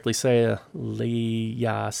name correctly, Li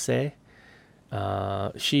Ya-se.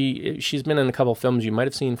 She's been in a couple of films you might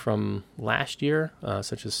have seen from last year,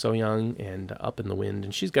 such as So Young and Up in the Wind,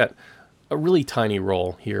 and she's got a really tiny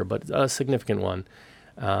role here, but a significant one.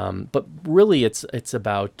 But really, it's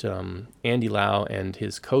about Andy Lau and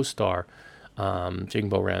his co-star.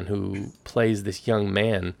 Jingbo Ran, who plays this young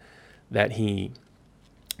man that he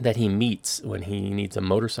meets when he needs a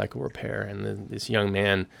motorcycle repair, and this young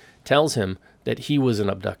man tells him that he was an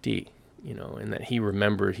abductee, and that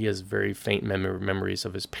he has very faint memories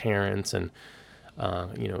of his parents and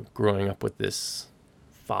growing up with this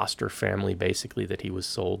foster family basically that he was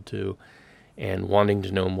sold to, and wanting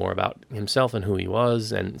to know more about himself and who he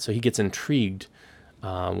was, and so he gets intrigued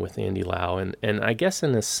with Andy Lau, and I guess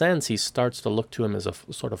in a sense he starts to look to him as a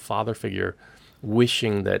sort of father figure,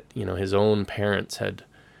 wishing that his own parents had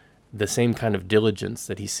the same kind of diligence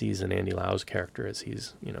that he sees in Andy Lau's character as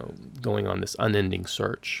he's going on this unending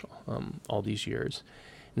search all these years,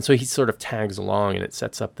 and so he sort of tags along, and it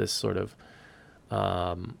sets up this sort of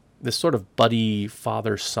buddy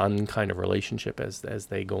father-son kind of relationship as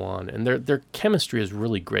they go on, and their chemistry is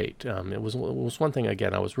really great. It was one thing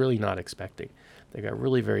again I was really not expecting. They got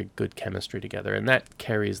really very good chemistry together, and that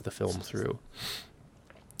carries the film through.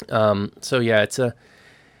 So yeah, it's an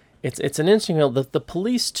interesting film. The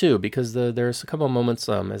police too, because there's a couple of moments.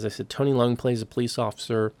 As I said, Tony Leung plays a police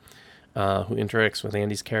officer who interacts with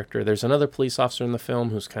Andy's character. There's another police officer in the film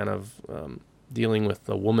who's kind of dealing with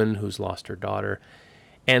a woman who's lost her daughter,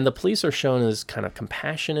 and the police are shown as kind of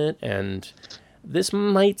compassionate. And this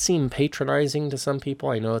might seem patronizing to some people.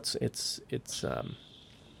 I know it's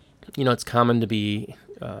common to be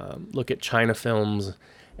look at China films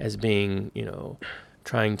as being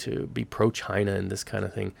trying to be pro-China and this kind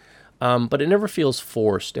of thing. But it never feels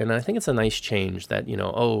forced, and I think it's a nice change that,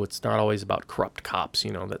 it's not always about corrupt cops,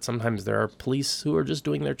 that sometimes there are police who are just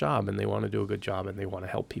doing their job, and they want to do a good job, and they want to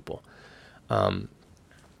help people.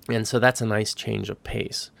 And so that's a nice change of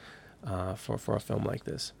pace for a film like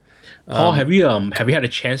this. Paul, have you had a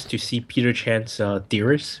chance to see Peter Chan's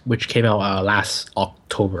Dearest, which came out last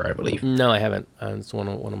October, I believe? No, I haven't. It's one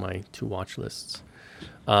of my 2 watch lists.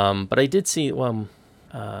 But I did see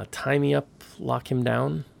Tie Me Up, Lock Him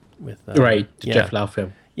Down with Jeff Lau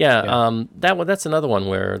film. Yeah. That's another one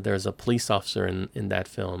where there's a police officer in that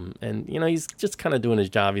film, and he's just kind of doing his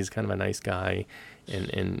job. He's kind of a nice guy,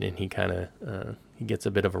 and he kind of he gets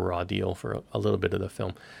a bit of a raw deal for a little bit of the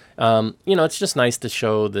film. It's just nice to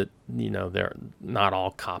show that they're not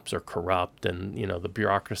all cops are corrupt, and the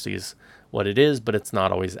bureaucracy is what it is, but it's not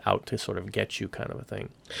always out to sort of get you, kind of a thing.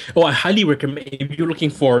 Well, I highly recommend, if you're looking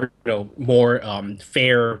for more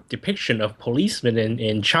fair depiction of policemen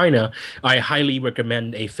in China, I highly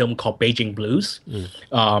recommend a film called Beijing Blues.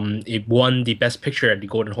 It won the Best Picture at the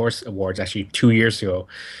Golden Horse Awards actually 2 years ago,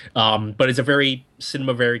 but it's a very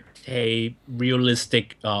cinema verite,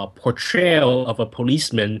 realistic portrayal of a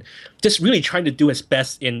policeman just really trying to do his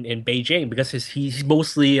best in Beijing, because he's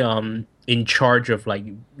mostly in charge of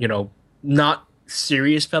not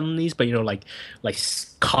serious felonies, but like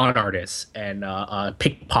con artists and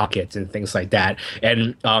pickpockets and things like that.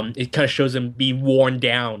 And it kind of shows him being worn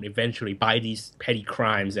down eventually by these petty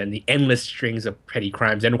crimes and the endless strings of petty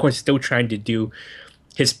crimes, and of course still trying to do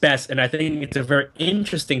his best. And I think it's a very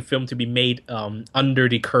interesting film to be made under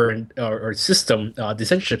the current or system, the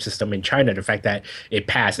censorship system in China. The fact that it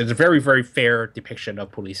passed, it's a very, very fair depiction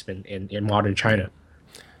of policemen in modern China.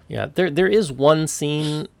 Yeah, there is one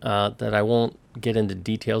scene that I won't get into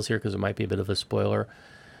details here because it might be a bit of a spoiler,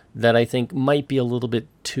 that I think might be a little bit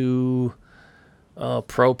too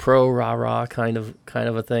rah-rah kind of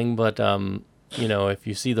a thing. But if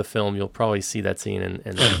you see the film, you'll probably see that scene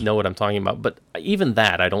and know what I'm talking about. But even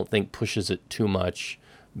that, I don't think pushes it too much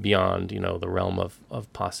beyond the realm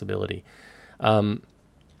of possibility.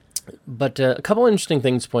 But a couple of interesting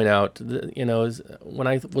things to point out, is when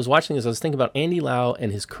I was watching this, I was thinking about Andy Lau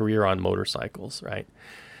and his career on motorcycles, right?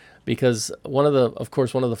 Because one of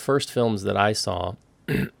the first films that I saw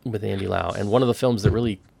with Andy Lau, and one of the films that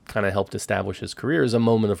really kind of helped establish his career, is A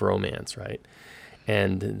Moment of Romance, right?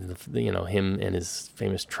 And him and his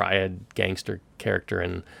famous triad gangster character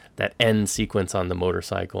and that end sequence on the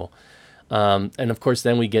motorcycle. And of course,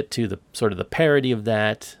 then we get to the sort of the parody of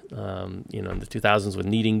that, in the 2000s with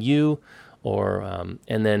Needing You,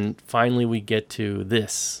 and then finally we get to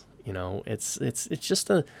this.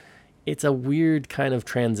 It's a weird kind of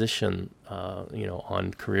transition,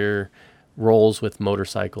 on career roles with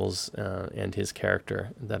motorcycles and his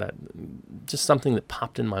character. Just something that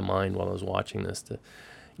popped in my mind while I was watching this.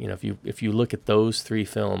 If you look at those 3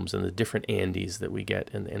 films and the different Andys that we get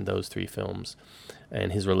in those 3 films,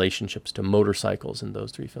 and his relationships to motorcycles in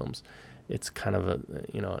those 3 films, it's kind of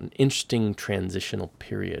an interesting transitional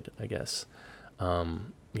period, I guess,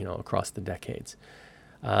 across the decades.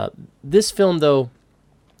 This film, though,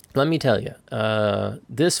 let me tell you,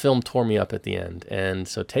 this film tore me up at the end, and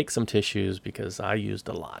so take some tissues because I used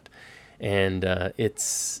a lot, and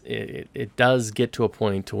it does get to a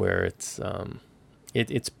point to where it's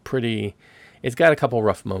got a couple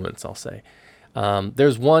rough moments, I'll say.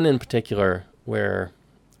 There's one in particular where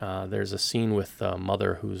there's a scene with a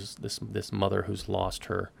mother this mother who's lost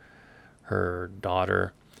her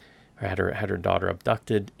daughter, or had her daughter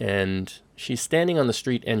abducted, and she's standing on the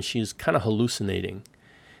street and she's kind of hallucinating,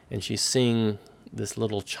 and she's seeing this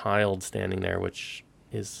little child standing there, which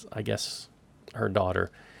is, I guess, her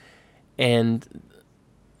daughter, and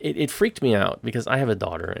it freaked me out because I have a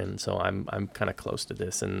daughter, and so I'm kind of close to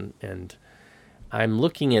this, and I'm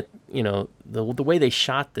looking at the way they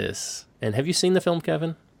shot this. And have you seen the film,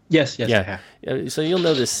 Kevin? Yes, yeah. I have. So you'll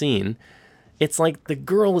know this scene. It's like the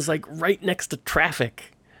girl is like right next to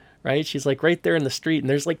traffic, right? She's like right there in the street, and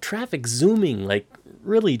there's like traffic zooming, like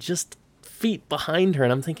really just feet behind her.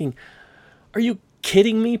 And I'm thinking, are you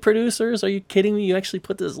kidding me, producers? Are you kidding me? You actually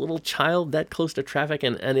put this little child that close to traffic,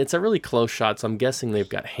 and it's a really close shot, so I'm guessing they've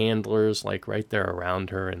got handlers like right there around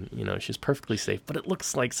her, and she's perfectly safe. But it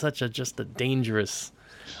looks like such a dangerous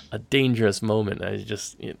moment.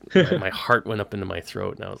 My heart went up into my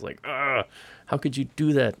throat, and I was like, "Ugh, how could you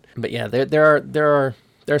do that?" But yeah, there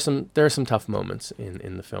are some tough moments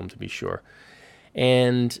in the film, to be sure.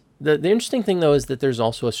 And the interesting thing though is that there's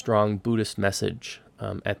also a strong Buddhist message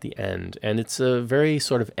at the end, and it's a very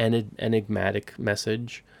sort of enigmatic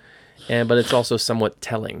message, but it's also somewhat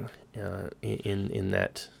telling in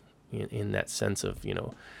that sense of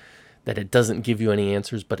that it doesn't give you any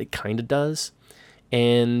answers, but it kind of does.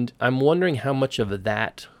 And I'm wondering how much of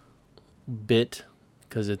that bit,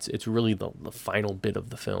 because it's really the final bit of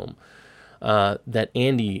the film, that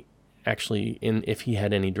Andy actually, if he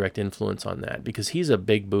had any direct influence on that, because he's a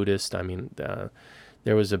big Buddhist. I mean,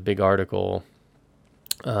 there was a big article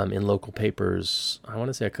in local papers, I want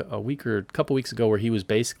to say a couple weeks ago, where he was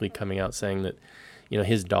basically coming out saying that,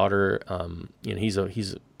 his daughter,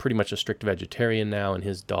 he's pretty much a strict vegetarian now, and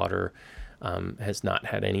his daughter has not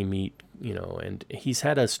had any meat, and he's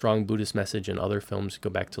had a strong Buddhist message in other films. Go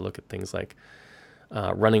back to look at things like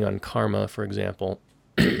Running on Karma, for example.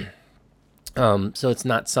 So it's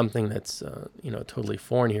not something that's totally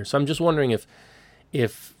foreign here. So I'm just wondering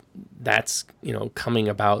if that's coming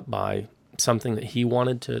about by something that he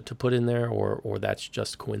wanted to put in there, or that's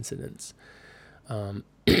just coincidence.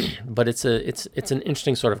 But it's an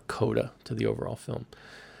interesting sort of coda to the overall film.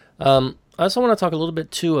 I also want to talk a little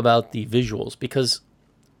bit too about the visuals, because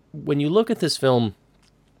when you look at this film,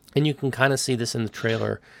 and you can kind of see this in the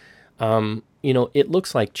trailer, it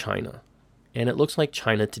looks like China. And it looks like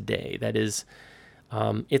China today. That is,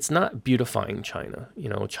 it's not beautifying China.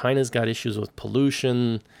 China's got issues with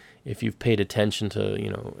pollution. If you've paid attention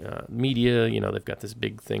to, media, they've got this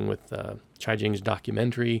big thing with Chai Jing's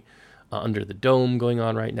documentary, Under the Dome, going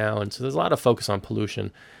on right now. And so there's a lot of focus on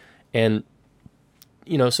pollution. And,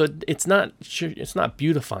 so it's not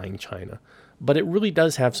beautifying China, but it really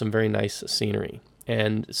does have some very nice scenery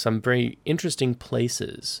and some very interesting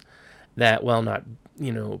places that, while not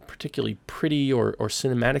particularly pretty or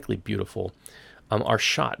cinematically beautiful, are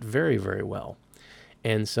shot very, very well.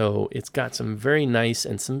 And so it's got some very nice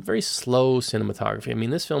and some very slow cinematography. I mean,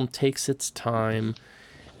 this film takes its time.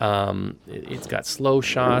 It's got slow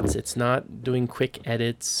shots. It's not doing quick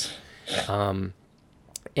edits. And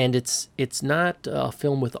it's not a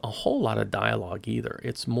film with a whole lot of dialogue either.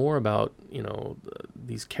 It's more about,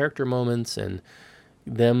 these character moments and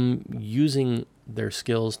them using their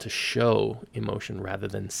skills to show emotion rather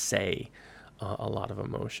than say a lot of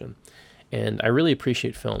emotion. And I really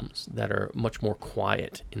appreciate films that are much more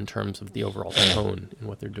quiet in terms of the overall tone and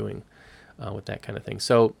what they're doing with that kind of thing.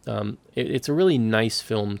 So it's a really nice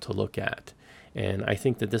film to look at. And I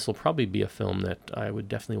think that this will probably be a film that I would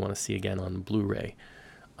definitely want to see again on Blu-ray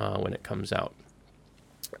when it comes out.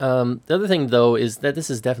 The other thing, though, is that this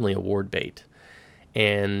is definitely award bait.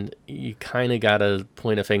 And you kind of got to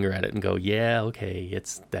point a finger at it and go, yeah, okay,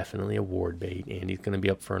 it's definitely award bait. Andy's going to be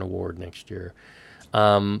up for an award next year.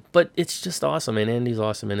 But it's just awesome, and Andy's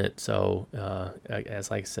awesome in it. So, as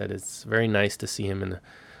I said, it's very nice to see him in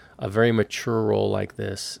a very mature role like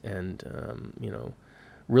this, and,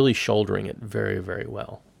 really shouldering it very, very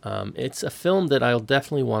well. It's a film that I'll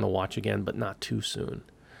definitely want to watch again, but not too soon,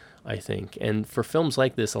 I think. And for films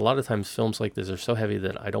like this, a lot of times films like this are so heavy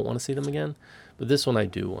that I don't want to see them again. But this one I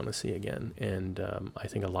do want to see again, and I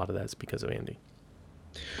think a lot of that's because of Andy.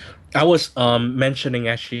 I was mentioning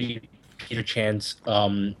actually Peter Chan's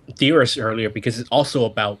Dearest earlier because it's also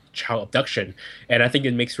about child abduction, and I think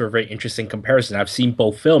it makes for a very interesting comparison. I've seen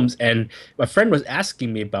both films, and my friend was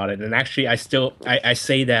asking me about it, and actually I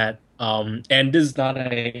say that, and this is not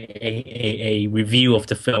a review of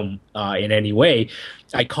the film in any way.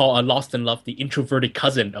 I call Lost in Love the introverted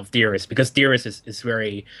cousin of Dearest, because Dearest is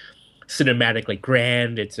very cinematically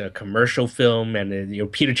grand. It's a commercial film,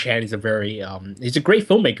 and Peter Chan is he's a great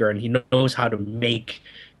filmmaker, and he knows how to make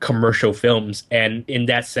commercial films. And in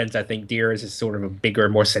that sense, I think Dearest is sort of a bigger,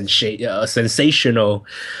 more sensational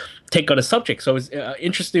take on the subject. So it's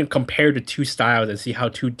interesting to compare the two styles and see how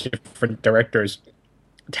two different directors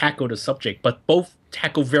tackle the subject, but both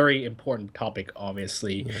tackle very important topic,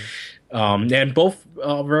 obviously, and both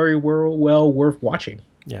very well worth watching.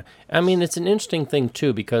 Yeah, I mean, it's an interesting thing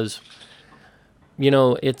too, because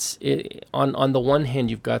it's on the one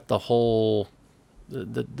hand you've got the whole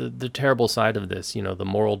the terrible side of this, the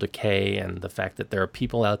moral decay and the fact that there are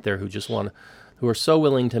people out there who are so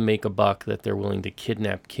willing to make a buck that they're willing to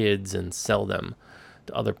kidnap kids and sell them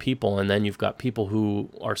to other people, and then you've got people who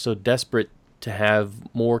are so desperate to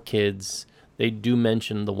have more kids They do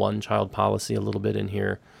mention the one-child policy a little bit in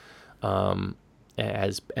here,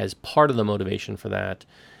 as part of the motivation for that.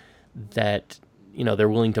 That they're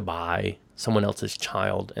willing to buy someone else's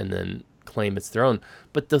child and then claim it's their own.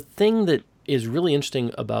 But the thing that is really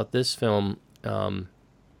interesting about this film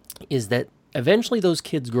is that eventually those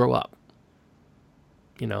kids grow up,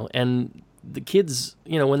 and the kids,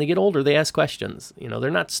 when they get older, they ask questions.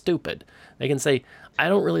 They're not stupid. They can say, I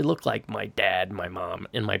don't really look like my dad, my mom,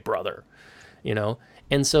 and my brother,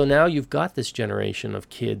 And so now you've got this generation of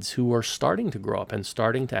kids who are starting to grow up and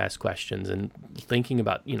starting to ask questions and thinking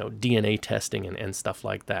about, DNA testing and stuff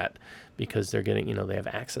like that, because they're getting, they have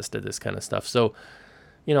access to this kind of stuff. So,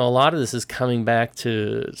 a lot of this is coming back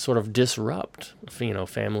to sort of disrupt,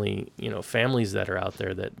 families that are out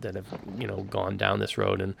there that have, gone down this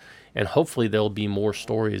road. And hopefully there'll be more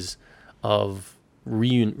stories of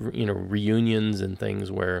reunions and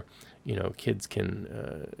things where, kids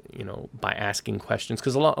can, by asking questions.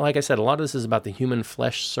 Because like I said, a lot of this is about the human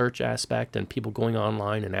flesh search aspect and people going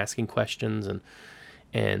online and asking questions and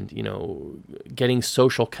getting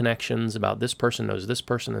social connections about this person knows this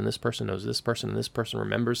person and this person knows this person and this person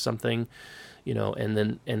remembers something, and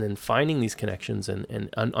then finding these connections and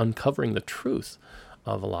uncovering the truth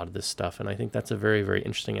of a lot of this stuff. And I think that's a very, very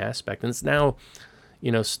interesting aspect. And it's now,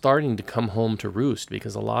 starting to come home to roost,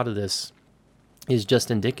 because a lot of this is just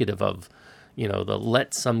indicative of, the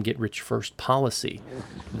let some get rich first policy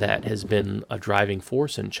that has been a driving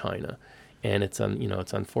force in China. And it's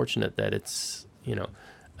unfortunate that it's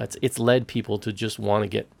led people to just want to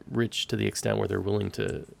get rich to the extent where they're willing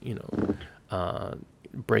to,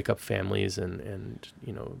 break up families and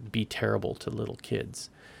be terrible to little kids.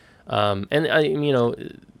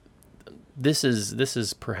 This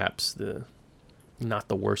is perhaps not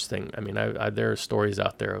the worst thing. I mean, there are stories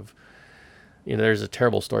out there of, there's a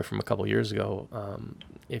terrible story from a couple years ago.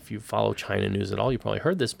 If you follow China news at all, you probably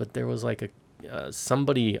heard this, but there was like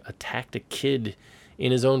somebody attacked a kid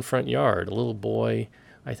in his own front yard, a little boy,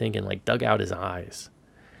 I think, and like dug out his eyes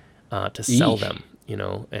to sell them,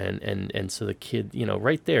 and so the kid,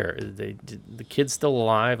 right there, the kid's still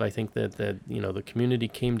alive. I think that the community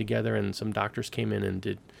came together and some doctors came in and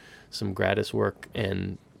did some gratis work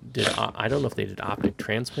and I don't know if they did optic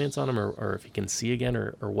transplants on him or if he can see again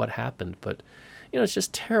or what happened, but it's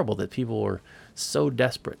just terrible that people were so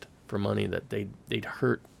desperate for money that they'd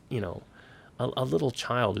hurt a little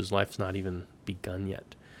child whose life's not even begun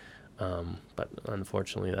yet. But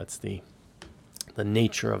unfortunately, that's the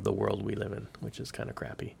nature of the world we live in, which is kind of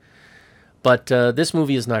crappy. But this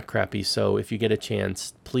movie is not crappy, so if you get a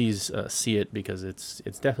chance, please see it, because it's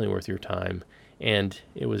definitely worth your time, and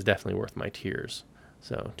it was definitely worth my tears.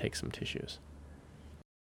 So take some tissues.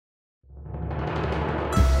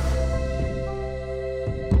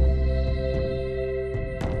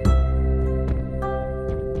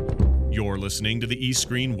 You're listening to the East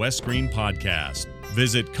Screen West Screen podcast.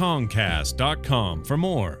 Visit Kongcast.com for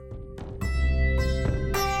more.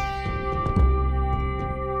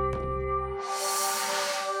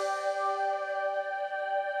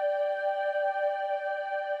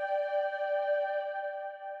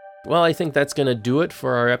 Well, I think that's going to do it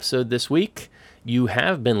for our episode this week. You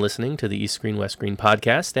have been listening to the East Screen West Screen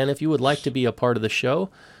podcast, and if you would like to be a part of the show,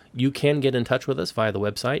 you can get in touch with us via the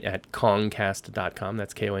website at kongcast.com.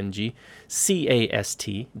 That's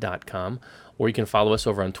KONGCAST.com. Or you can follow us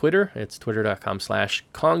over on Twitter. It's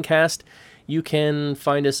twitter.com/Kongcast. You can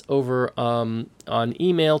find us over on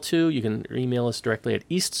email, too. You can email us directly at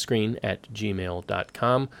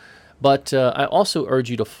eastscreen@gmail.com. But I also urge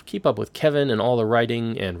you to keep up with Kevin and all the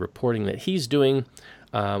writing and reporting that he's doing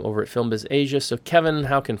over at FilmBiz Asia. So, Kevin,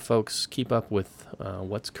 how can folks keep up with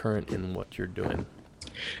what's current and what you're doing?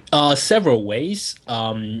 Several ways.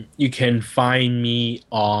 You can find me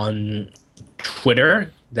on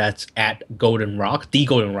Twitter. That's at Golden Rock, The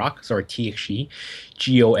Golden Rock, sorry, TXE,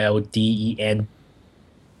 GOLDENROCK.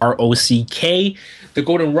 The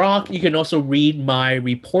Golden Rock. You can also read my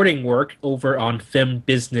reporting work over on Film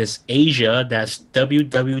Business Asia. That's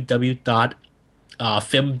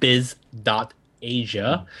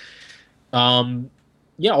www.filmbiz.asia.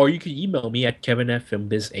 Or you can email me at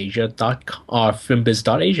kevin@filmbizasia.com or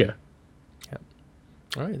filmbiz.asia. Yeah.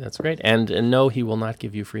 All right, that's great. And no, he will not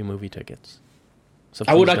give you free movie tickets. So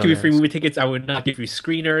I will not give you free movie tickets. I will not give you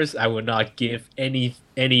screeners. I will not give any.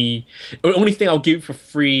 The only thing I'll give for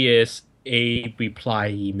free is a reply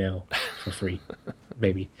email for free,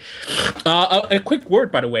 maybe. A quick word,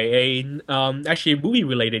 by the way. Actually,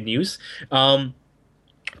 movie-related news. The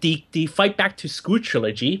Fight Back to School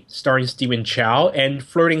trilogy, starring Stephen Chow, and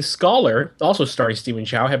Flirting Scholar, also starring Stephen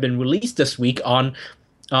Chow, have been released this week on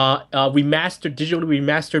digitally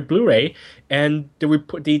remastered Blu-ray, and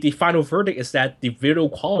the final verdict is that the video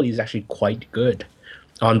quality is actually quite good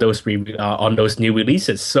on those new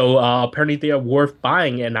releases. So apparently they are worth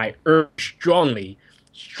buying, and I urge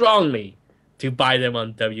strongly to buy them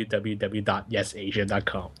on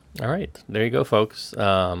www.yesasia.com. All right, there you go, folks.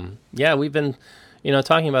 Yeah, we've been,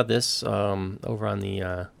 talking about this over on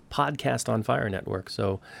the Podcast on Fire network.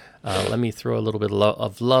 So let me throw a little bit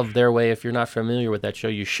of love their way. If you're not familiar with that show,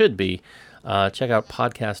 you should be. Check out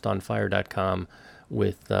podcastonfire.com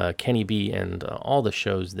with Kenny B and all the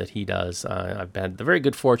shows that he does. I've had the very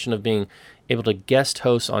good fortune of being able to guest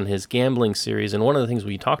host on his gambling series, and one of the things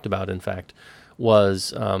we talked about, in fact,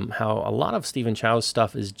 was how a lot of Stephen Chow's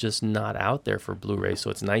stuff is just not out there for Blu-ray, so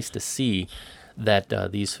it's nice to see that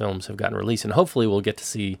these films have gotten released, and hopefully we'll get to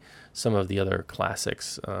see some of the other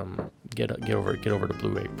classics get over to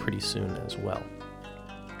Blu-ray pretty soon as well.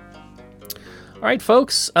 All right,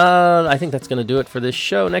 folks, I think that's going to do it for this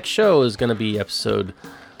show. Next show is going to be episode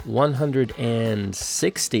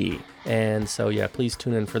 160, and so, yeah, please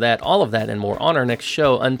tune in for that. All of that and more on our next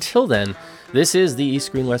show. Until then, this is the East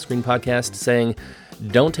Screen, West Screen podcast saying,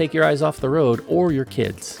 don't take your eyes off the road or your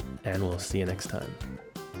kids, and we'll see you next time.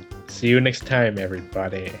 See you next time,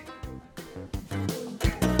 everybody.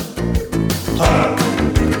 Talk.